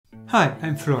Hi,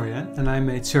 I'm Florian and I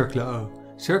made circloO.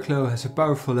 circloO has a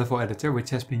powerful level editor which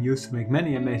has been used to make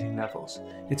many amazing levels.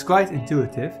 It's quite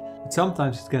intuitive, but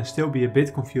sometimes it can still be a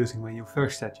bit confusing when you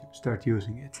first start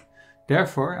using it.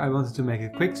 Therefore, I wanted to make a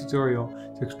quick tutorial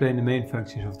to explain the main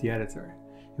functions of the editor.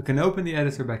 You can open the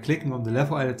editor by clicking on the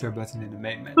level editor button in the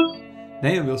main menu.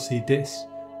 Then you will see this.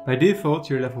 By default,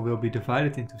 your level will be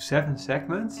divided into 7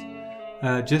 segments,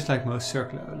 just like most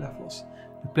circloO levels.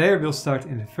 The player will start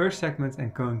in the first segment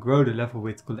and go and grow the level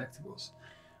with collectibles.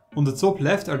 On the top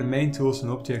left are the main tools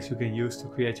and objects you can use to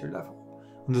create your level.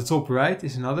 On the top right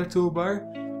is another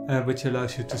toolbar, which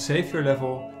allows you to save your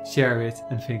level, share it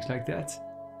and things like that.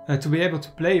 To be able to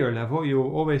play your level, you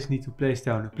will always need to place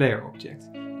down a player object.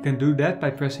 You can do that by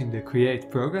pressing the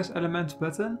Create Progress Elements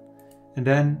button and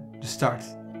then the Start,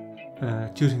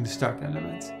 choosing the Start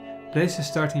element. Place the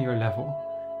start in your level.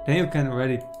 Then you can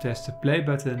already press the Play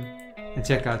button and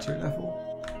check out your level.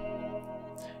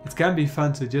 It can be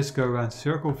fun to just go around the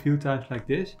circle a few times like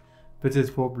this, but it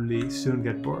will probably soon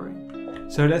get boring.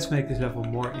 So let's make this level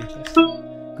more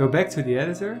interesting. Go back to the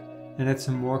editor and add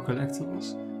some more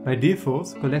collectibles. By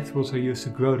default, collectibles are used to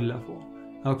grow the level.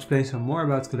 I'll explain some more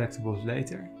about collectibles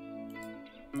later.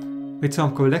 With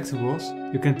some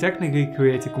collectibles, you can technically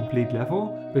create a complete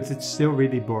level, but it's still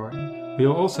really boring.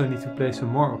 We'll also need to place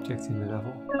some more objects in the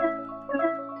level.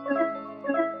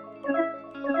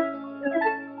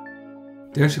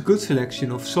 There's a good selection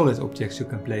of solid objects you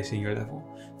can place in your level.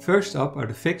 First up are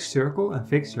the fixed circle and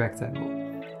fixed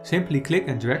rectangle. Simply click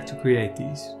and drag to create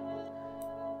these.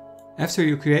 After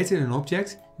you created an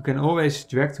object, you can always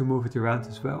drag to move it around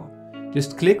as well.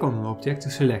 Just click on an object to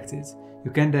select it.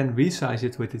 You can then resize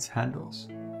it with its handles.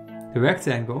 The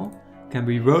rectangle can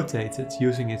be rotated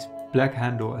using its black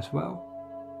handle as well.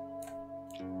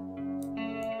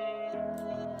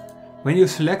 When you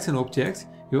select an object,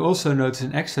 you also notice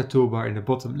an extra toolbar in the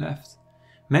bottom left.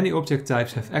 Many object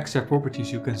types have extra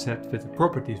properties you can set with the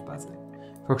Properties button.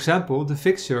 For example, the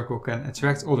fixed circle can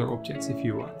attract other objects if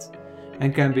you want,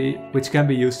 and which can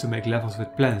be used to make levels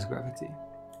with planet gravity.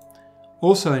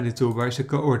 Also in the toolbar is a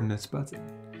Coordinates button.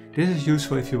 This is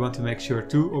useful if you want to make sure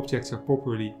two objects are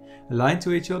properly aligned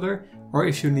to each other, or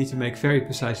if you need to make very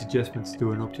precise adjustments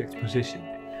to an object's position.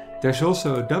 There's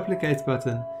also a Duplicate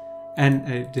button and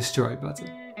a Destroy button.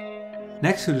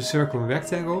 Next to the circle and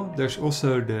rectangle, there's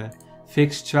also the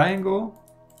fixed triangle,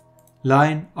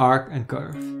 line, arc and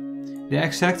curve. The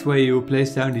exact way you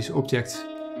place down these objects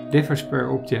differs per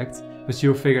object, but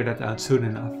you'll figure that out soon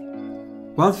enough.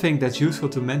 One thing that's useful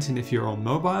to mention if you're on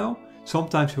mobile,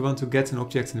 sometimes you want to get an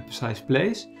object in a precise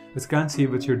place, but can't see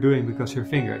what you're doing because your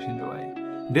finger is in the way.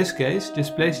 In this case,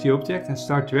 just place the object and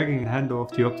start dragging the handle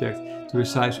of the object to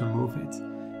resize or move it.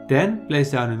 Then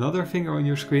place down another finger on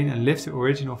your screen and lift the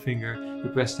original finger you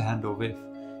pressed the handle with.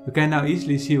 You can now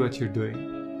easily see what you're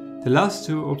doing. The last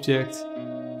two objects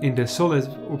in the Solid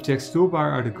Objects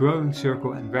toolbar are the growing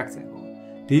circle and rectangle.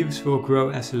 These will grow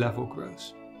as the level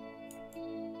grows.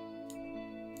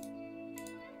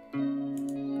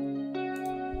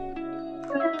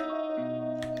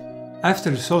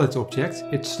 After the solid object,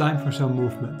 it's time for some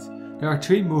movement. There are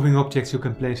 3 moving objects you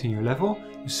can place in your level: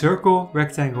 the circle,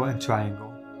 rectangle and triangle.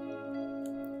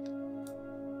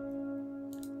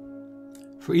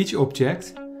 For each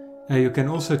object, you can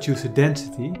also choose a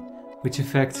density, which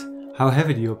affects how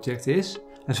heavy the object is,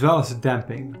 as well as a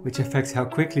damping, which affects how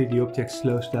quickly the object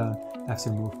slows down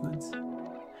after movement.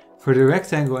 For the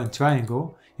rectangle and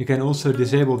triangle, you can also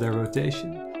disable their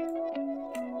rotation.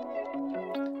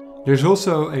 There's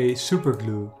also a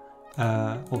superglue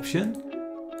option,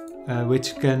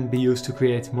 which can be used to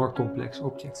create more complex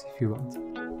objects if you want,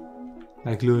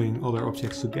 by gluing other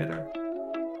objects together.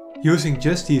 Using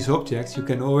just these objects, you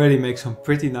can already make some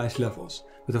pretty nice levels,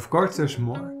 but of course there's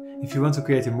more. If you want to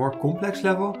create a more complex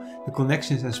level, the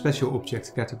Connections and Special Objects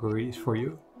category is for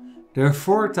you. There are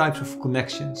 4 types of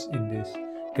connections in this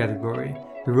category.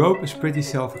 The rope is pretty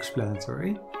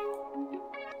self-explanatory.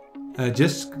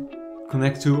 Just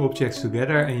connect 2 objects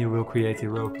together and you will create a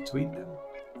rope between them.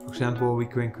 For example, we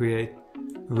can create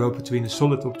a rope between a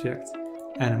solid object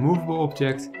and a movable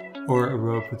object, or a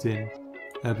rope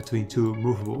between 2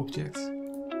 movable objects.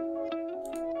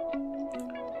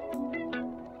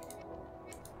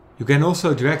 You can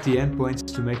also drag the endpoints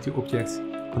to make the objects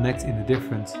connect in a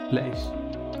different place.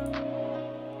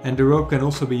 And the rope can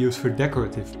also be used for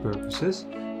decorative purposes.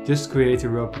 Just create a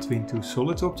rope between 2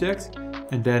 solid objects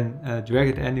and then drag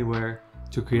it anywhere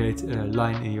to create a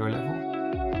line in your level.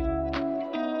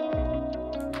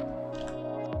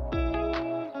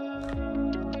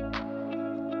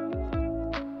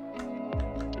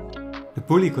 The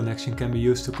pulley connection can be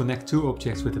used to connect 2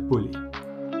 objects with a pulley.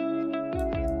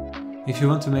 If you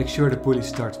want to make sure the pulley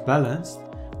starts balanced,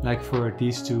 like for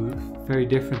these two very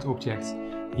different objects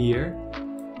here,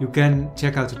 you can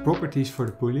check out the properties for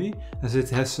the pulley, as it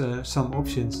has some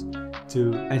options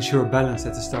to ensure balance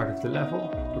at the start of the level.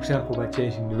 For example, by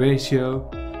changing the ratio,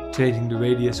 changing the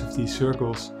radius of these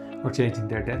circles, or changing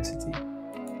their density.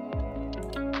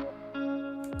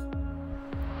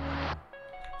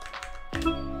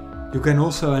 You can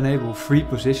also enable free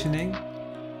positioning,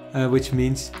 which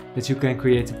means that you can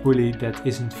create a pulley that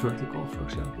isn't vertical, for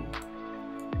example.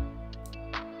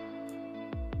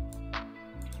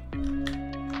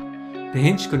 The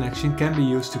hinge connection can be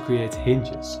used to create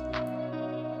hinges.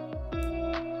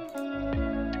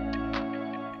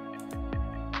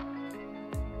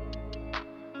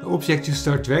 The object you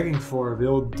start dragging for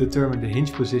will determine the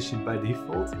hinge position by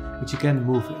default, but you can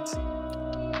move it.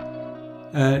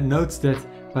 Note that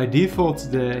by default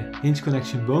the hinge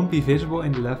connection won't be visible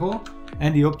in the level,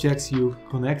 and the objects you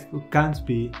connect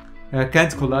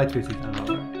can't collide with each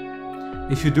another.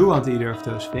 If you do want either of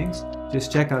those things,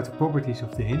 just check out the properties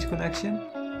of the hinge connection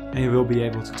and you will be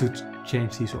able to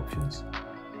change these options.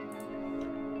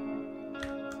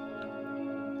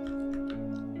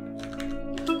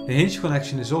 The hinge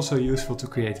connection is also useful to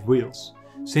create wheels.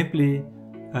 Simply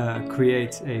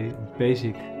create a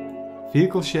basic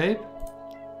vehicle shape.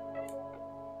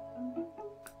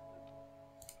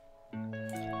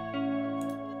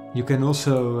 You can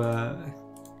also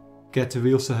get the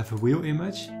wheels to have a wheel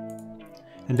image.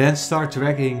 And then start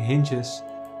dragging hinges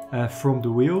from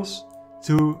the wheels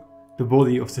to the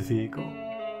body of the vehicle.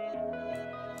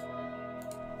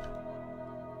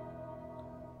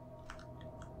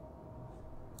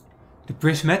 The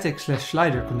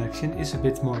prismatic/slider connection is a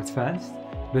bit more advanced,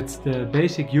 but the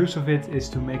basic use of it is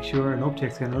to make sure an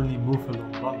object can only move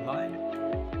along one line.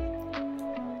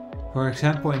 For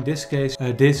example, in this case,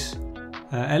 this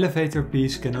elevator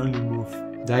piece can only move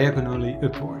diagonally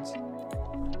upward.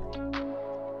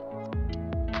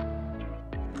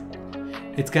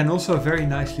 It can also very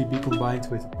nicely be combined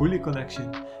with a pulley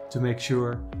connection to make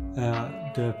sure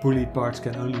the pulley parts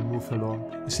can only move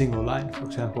along a single line, for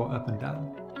example up and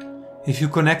down. If you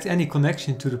connect any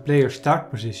connection to the player's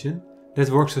start position, that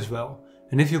works as well.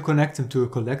 And if you connect them to a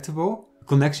collectible, the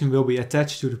connection will be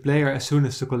attached to the player as soon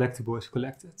as the collectible is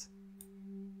collected.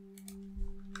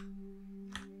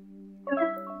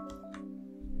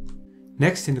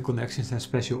 Next in the connections and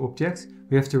special objects,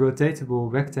 we have the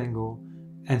rotatable rectangle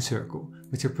and circle,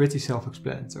 which are pretty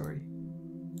self-explanatory.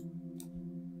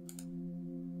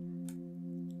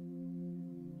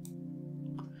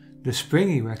 The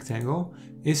springy rectangle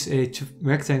is a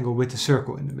rectangle with a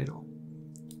circle in the middle.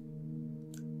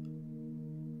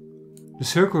 The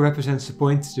circle represents the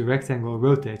point the rectangle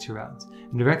rotates around,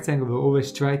 and the rectangle will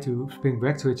always try to spring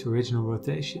back to its original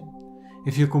rotation.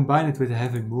 If you combine it with a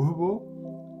heavy movable,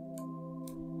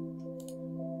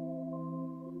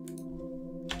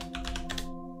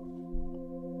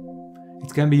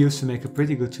 it can be used to make a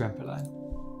pretty good trampoline.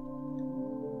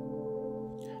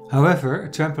 However, a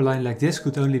trampoline like this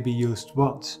could only be used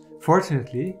once.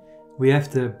 Fortunately, we have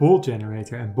the ball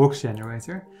generator and box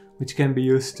generator, which can be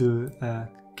used to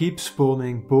keep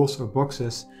spawning balls or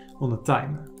boxes on a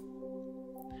timer,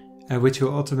 which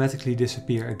will automatically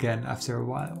disappear again after a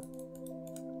while.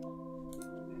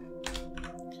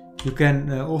 You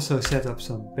can also set up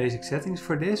some basic settings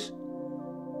for this,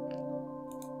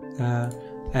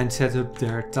 and set up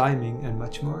their timing and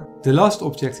much more. The last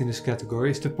object in this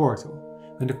category is the portal.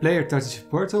 When the player touches a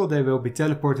portal, they will be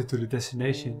teleported to the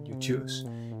destination you choose.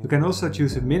 You can also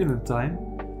choose a minimum time.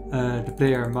 The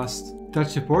player must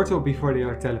touch the portal before they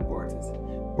are teleported.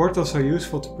 Portals are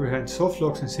useful to prevent soft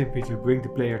locks and simply to bring the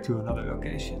player to another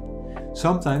location.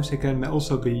 Sometimes they can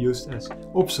also be used as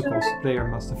obstacles the player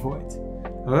must avoid.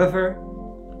 However,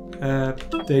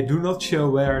 they do not show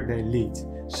where they lead,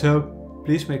 so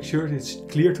please make sure it's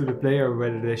clear to the player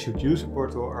whether they should use a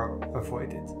portal or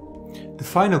avoid it. The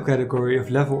final category of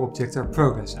level objects are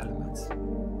progress elements.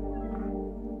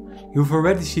 You've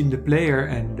already seen the player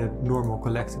and the normal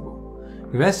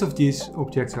collectible. The rest of these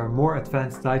objects are more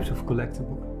advanced types of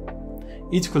collectible.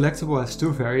 Each collectible has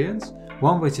two variants,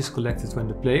 one which is collected when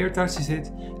the player touches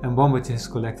it and one which is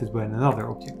collected when another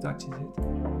object touches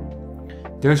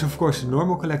it. There's of course a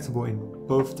normal collectible in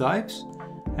both types,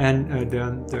 and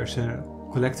then there's a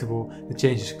collectible that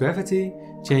changes gravity,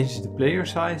 changes the player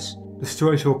size,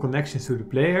 destroys all connections to the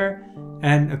player,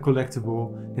 and a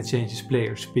collectible that changes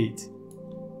player speed.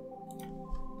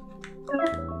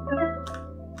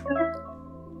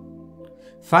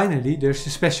 Finally, there's the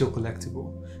special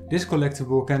collectible. This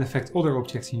collectible can affect other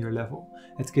objects in your level.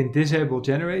 It can disable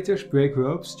generators, break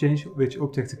ropes, change which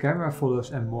object the camera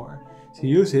follows and more. To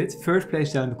use it, first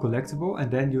place down the collectible and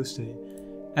then use the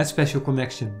Add Special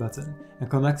Connection button and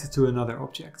connect it to another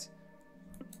object.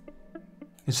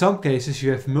 In some cases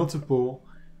you have multiple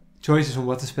choices on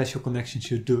what the special connection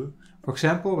should do. For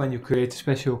example, when you create a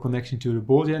special connection to the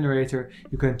ball generator,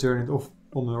 you can turn it off,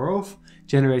 on or off,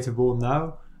 generate a ball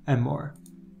now, and more.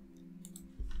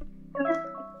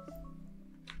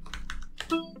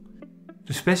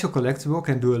 The special collectible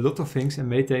can do a lot of things and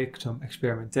may take some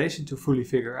experimentation to fully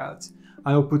figure out.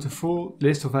 I will put a full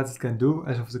list of what it can do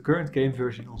as of the current game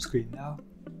version on screen now.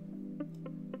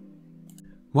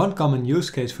 One common use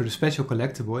case for the special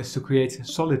collectible is to create a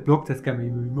solid block that can be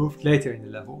removed later in the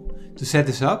level. To set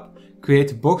this up,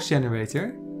 create a box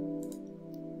generator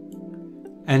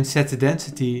and set the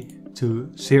density to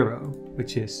 0,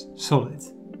 which is solid.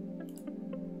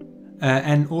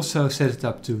 And also set it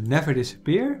up to never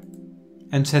disappear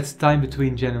and set the time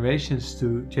between generations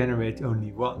to generate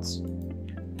only once.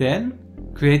 Then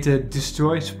create a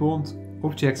destroy spawned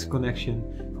objects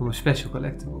connection from a special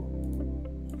collectible.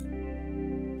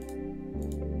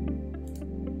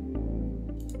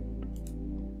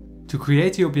 To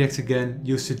create the object again,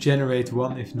 use the generate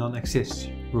one if none exists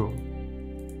rule.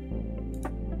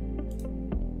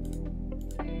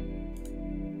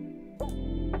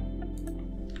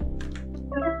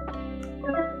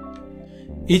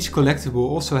 Each collectible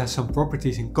also has some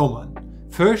properties in common.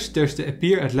 First, there's the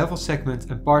appear at level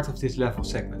segment and part of this level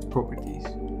segment properties.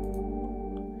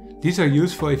 These are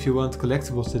useful if you want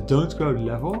collectibles that don't grow the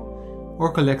level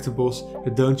or collectibles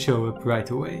that don't show up right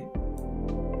away.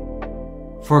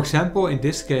 For example, in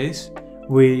this case,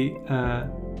 we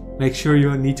make sure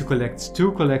you need to collect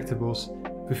 2 collectibles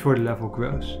before the level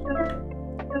grows.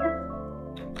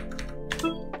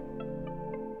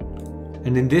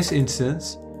 And in this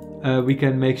instance, we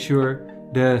can make sure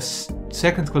the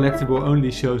second collectible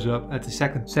only shows up at the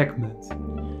second segment.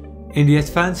 In the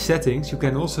advanced settings, you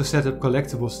can also set up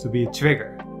collectibles to be a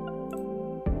trigger.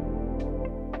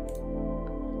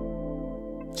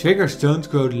 Triggers don't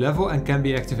grow the level and can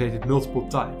be activated multiple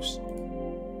times.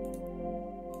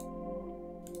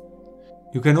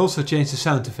 You can also change the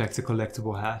sound effect the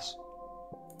collectible has.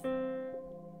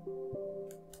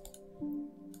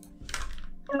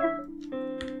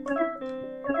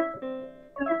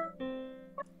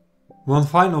 One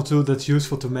final tool that's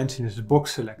useful to mention is the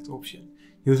box select option.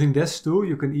 Using this tool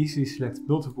you can easily select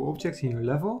multiple objects in your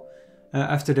level.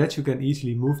 After that you can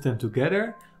easily move them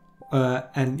together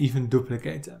and even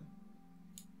duplicate them.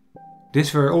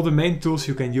 These were all the main tools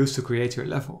you can use to create your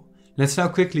level. Let's now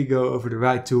quickly go over the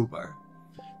right toolbar.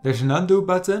 There's an undo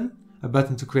button, a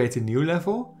button to create a new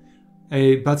level,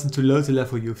 a button to load the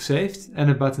level you've saved, and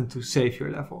a button to save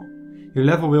your level. Your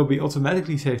level will be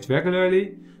automatically saved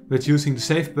regularly, but using the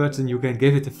save button you can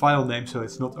give it a file name so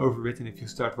it's not overwritten if you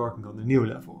start working on the new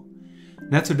level.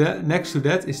 Next to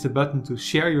that is the button to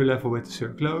share your level with the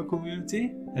circloO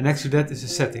community, and next to that is the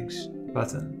settings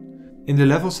button. In the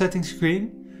level settings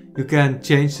screen you can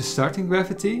change the starting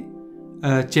gravity,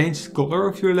 change the color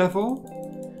of your level,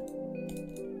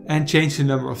 and change the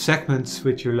number of segments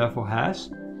which your level has.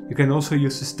 You can also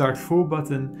use the start full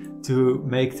button to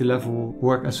make the level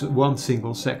work as one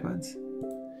single segment.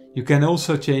 You can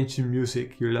also change the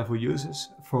music your level uses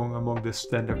from among the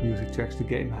standard music tracks the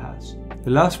game has. The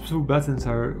last 2 buttons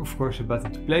are of course a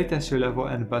button to playtest your level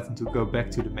and a button to go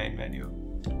back to the main menu.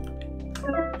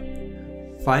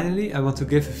 Finally, I want to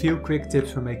give a few quick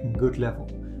tips for making a good level.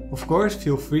 Of course,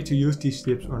 feel free to use these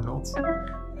tips or not.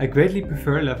 I greatly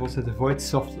prefer levels that avoid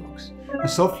softlocks. And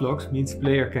softlocks means the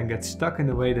player can get stuck in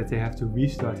a way that they have to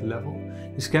restart the level.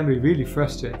 This can be really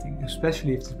frustrating,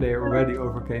 especially if the player already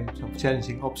overcame some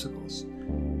challenging obstacles.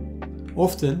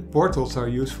 Often, portals are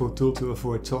a useful tool to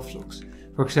avoid softlocks.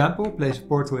 For example, place a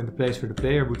portal in the place where the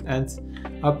player would end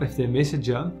up if they miss a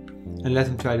jump, and let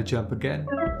them try to jump again.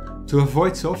 To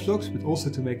avoid softlocks, but also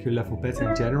to make your level better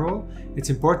in general, it's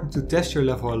important to test your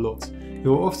level a lot.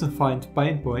 You will often find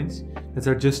pain points that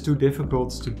are just too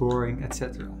difficult, too boring,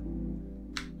 etc.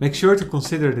 Make sure to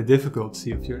consider the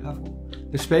difficulty of your level.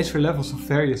 There's space for levels of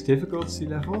various difficulty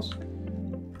levels,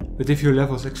 but if your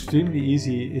level is extremely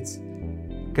easy, it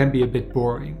can be a bit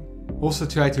boring. Also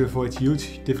try to avoid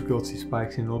huge difficulty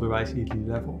spikes in an otherwise easy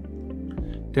level.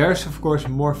 There's of course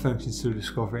more functions to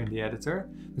discover in the editor,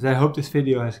 but I hope this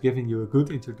video has given you a good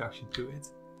introduction to it.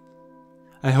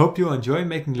 I hope you enjoy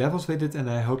making levels with it, and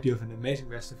I hope you have an amazing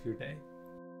rest of your day.